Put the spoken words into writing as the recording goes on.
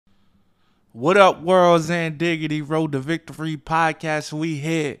What up, world? Zan Diggity, Road to Victory podcast. We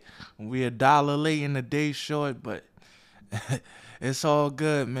here. We a dollar late and a day short, but it's all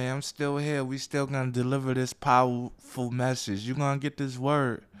good, man. I'm still here. We still gonna deliver this powerful message. You gonna get this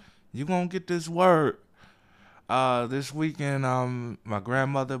word. You gonna get this word. This weekend, my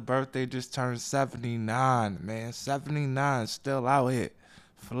grandmother' birthday just turned 79, man. 79, still out here,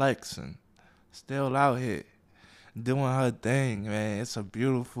 flexing, still out here doing her thing, man. It's a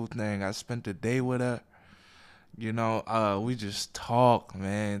beautiful thing. I spent the day with her. We just talked,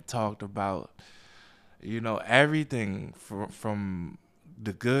 man. Talked about, everything from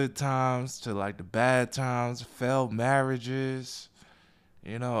the good times to like the bad times, failed marriages,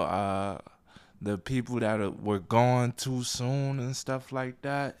 you know, uh, the people that were gone too soon and stuff like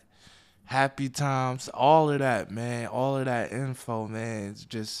that. Happy times, all of that, man. All of that info, man. It's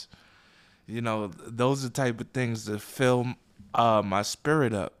just, those are the type of things that fill my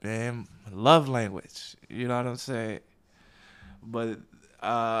spirit up, man. Love language, you know what I'm saying? But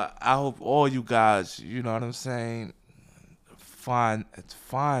I hope all you guys, you know what I'm saying, find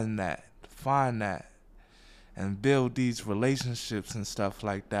that, and build these relationships and stuff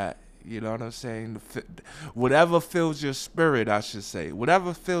like that. You know what I'm saying? Whatever fills your spirit, I should say.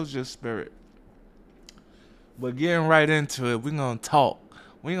 Whatever fills your spirit. But getting right into it, we're gonna talk.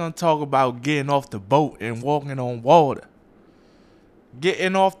 We're gonna talk about getting off the boat and walking on water.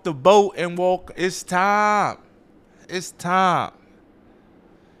 Getting off the boat and walk. It's time. It's time.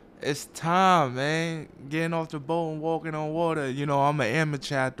 It's time, man. Getting off the boat and walking on water. I'm an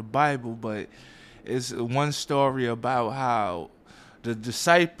amateur at the Bible, but it's one story about how the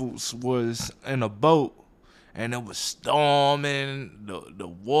disciples was in a boat and it was storming, the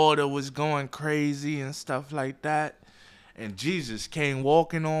water was going crazy and stuff like that. And Jesus came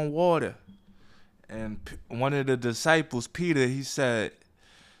walking on water. And one of the disciples, Peter, he said,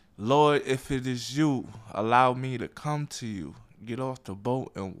 Lord, if it is you, allow me to come to you. Get off the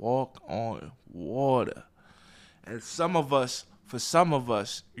boat and walk on water. And for some of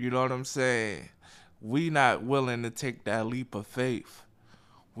us, you know what I'm saying? We not willing to take that leap of faith.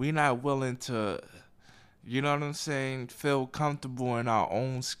 We not willing to, you know what I'm saying, feel comfortable in our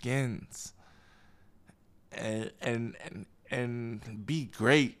own skins and be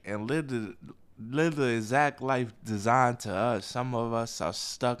great and live the exact life designed to us. Some of us are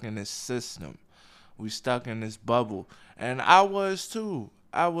stuck in this system. We stuck in this bubble. And I was too.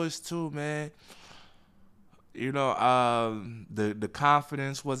 Man. The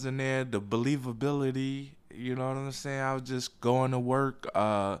confidence wasn't there, the believability, you know what I'm saying? I was just going to work,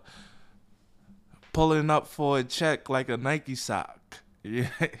 pulling up for a check like a Nike sock. You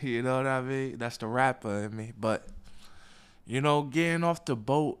know what I mean? That's the rapper in me. But, getting off the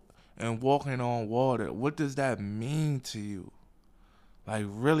boat and walking on water, what does that mean to you? Like,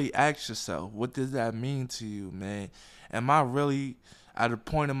 really ask yourself, what does that mean to you, man? Am I really at a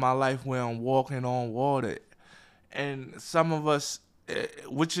point in my life where I'm walking on water? And some of us,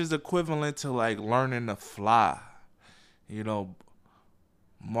 which is equivalent to like learning to fly. You know,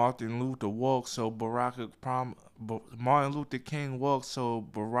 Martin Luther walked so Martin Luther King walked so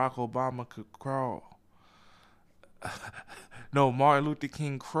Barack Obama could crawl. No, Martin Luther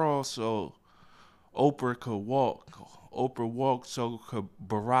King crawled so Oprah could walk. Oprah walked so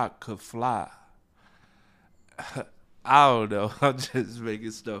Barack could fly. I don't know. I'm just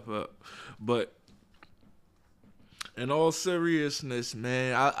making stuff up. But in all seriousness,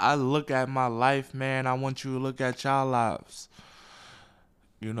 man, I look at my life, man. I want you to look at y'all lives.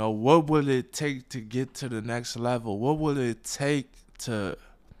 What would it take to get to the next level? What would it take to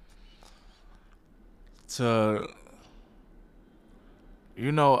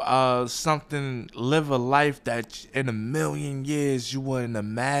something, live a life that in a million years you wouldn't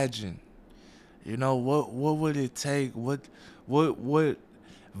imagine? What would it take? What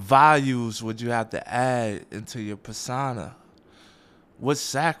values would you have to add into your persona? What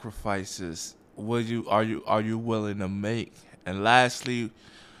sacrifices are you willing to make? And lastly,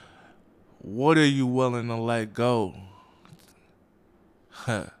 what are you willing to let go?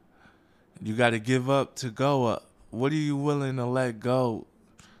 You got to give up to go up. What are you willing to let go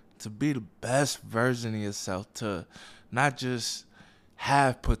to be the best version of yourself, to not just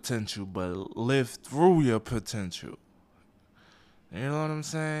have potential but live through your potential? You know what I'm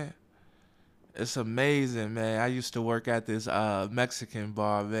saying? It's amazing, man. I used to work at this Mexican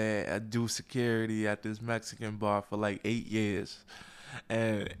bar, man. I do security at this Mexican bar for like 8 years.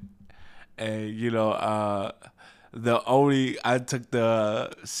 And and the only I took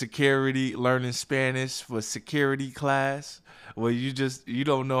the security, learning Spanish for security class, where you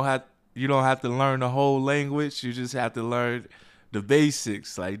don't know how, you don't have to learn the whole language. You just have to learn the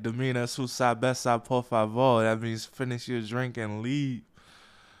basics, like Domina su cerveza, por favor. That means finish your drink and leave.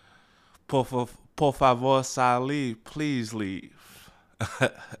 Por favor, salir. Please leave.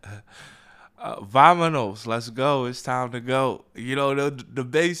 Vamonos, let's go. It's time to go. You know, the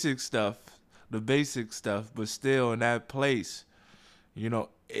basic stuff. The basic stuff. But still, in that place, you know,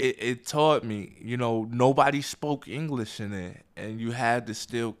 it taught me, you know, nobody spoke English in it. And you had to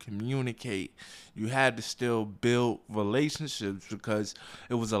still communicate. You had to still build relationships because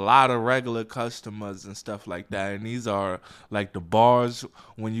it was a lot of regular customers and stuff like that. And these are like the bars.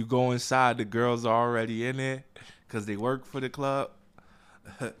 When you go inside, the girls are already in it because they work for the club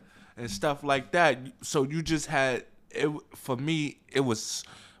and stuff like that. So you just had, it. For me, it was,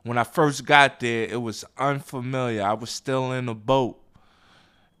 when I first got there, it was unfamiliar. I was still in the boat.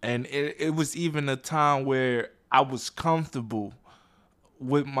 And it was even a time where I was comfortable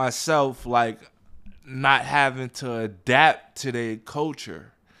with myself, like not having to adapt to their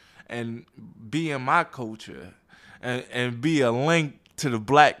culture and be in my culture and be a link to the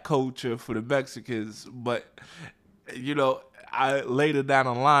black culture for the Mexicans. But, you know, I later down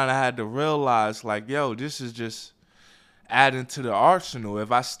the line, I had to realize, like, yo, this is just adding to the arsenal.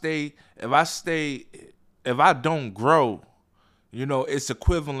 If I don't grow, you know, it's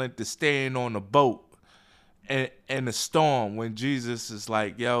equivalent to staying on the boat in the storm when Jesus is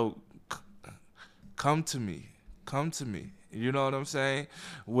like, yo, come to me. You know what I'm saying?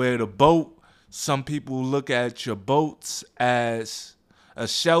 Where the boat, some people look at your boats as a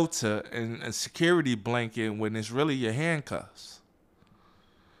shelter and a security blanket when it's really your handcuffs.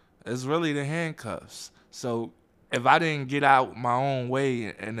 It's really the handcuffs. So if I didn't get out my own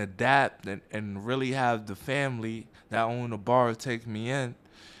way and adapt and really have the family that own the bar take me in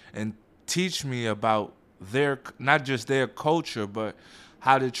and teach me about their, not just their culture, but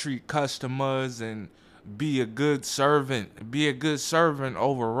how to treat customers and be a good servant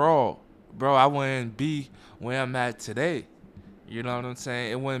overall, bro, I wouldn't be where I'm at today. You know what I'm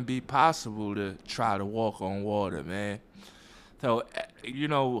saying? It wouldn't be possible to try to walk on water, man. So, you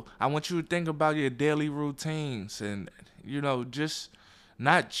know, I want you to think about your daily routines and, you know, just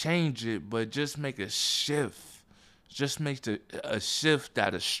not change it, but just make a shift. Just make a shift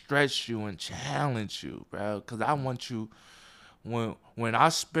that'll stretch you and challenge you, bro. Because I want you, when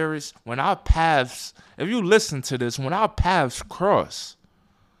our spirits, when our paths, if you listen to this, when our paths cross,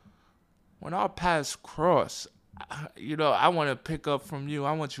 you know, I want to pick up from you.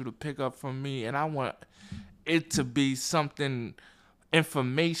 I want you to pick up from me. And I want it to be something,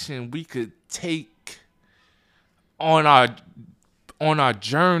 information we could take on our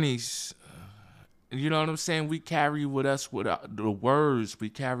journeys. You know what I'm saying? We carry with us the words we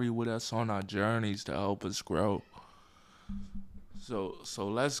carry with us on our journeys to help us grow. So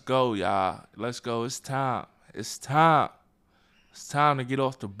let's go, y'all. Let's go. It's time. It's time to get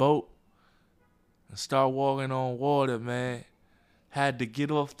off the boat and start walking on water, man. Had to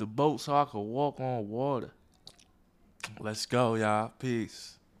get off the boat so I could walk on water. Let's go, y'all.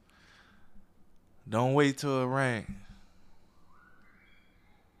 Peace. Don't wait till it rains.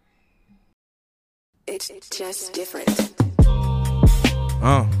 It's just different.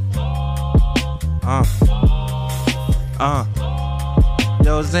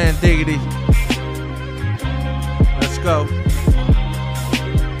 Yo, Zen Diggity. Let's go.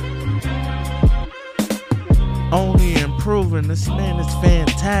 Only improving, this man is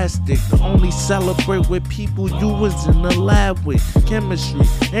fantastic. Only celebrate with people you was in the lab with. Chemistry,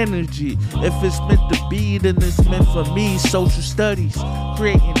 energy. If it's meant to be, then it's meant for me. Social studies,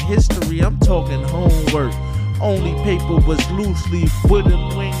 creating history. I'm talking homework. Only paper was loose leaf with a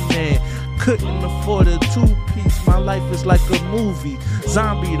wingman. Couldn't afford a two-piece. My life is like a movie.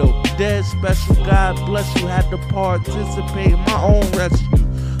 Zombie though, dead special. God bless you. Had to participate in my own rescue.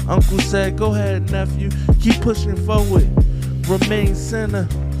 Uncle said, go ahead, nephew, keep pushing forward, remain center,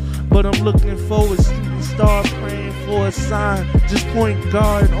 but I'm looking forward, shooting star, praying for a sign, just point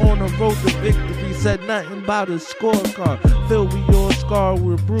guard on the road to victory, said nothing about a scorecard, filled with your scar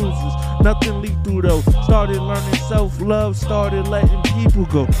with bruises, nothing lethal though, started learning self-love, started letting people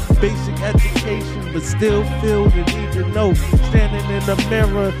go, basic education, but still feel the need to know, standing in the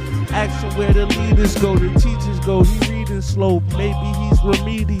mirror, asking where the leaders go, the teachers go, he reading slow, maybe he's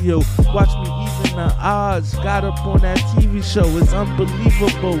remedial, watch me even the odds, got up on that TV show, it's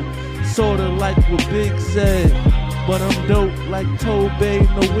unbelievable, sorta like what Big said, but I'm dope like Tobey,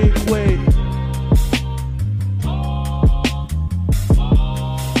 no wig way.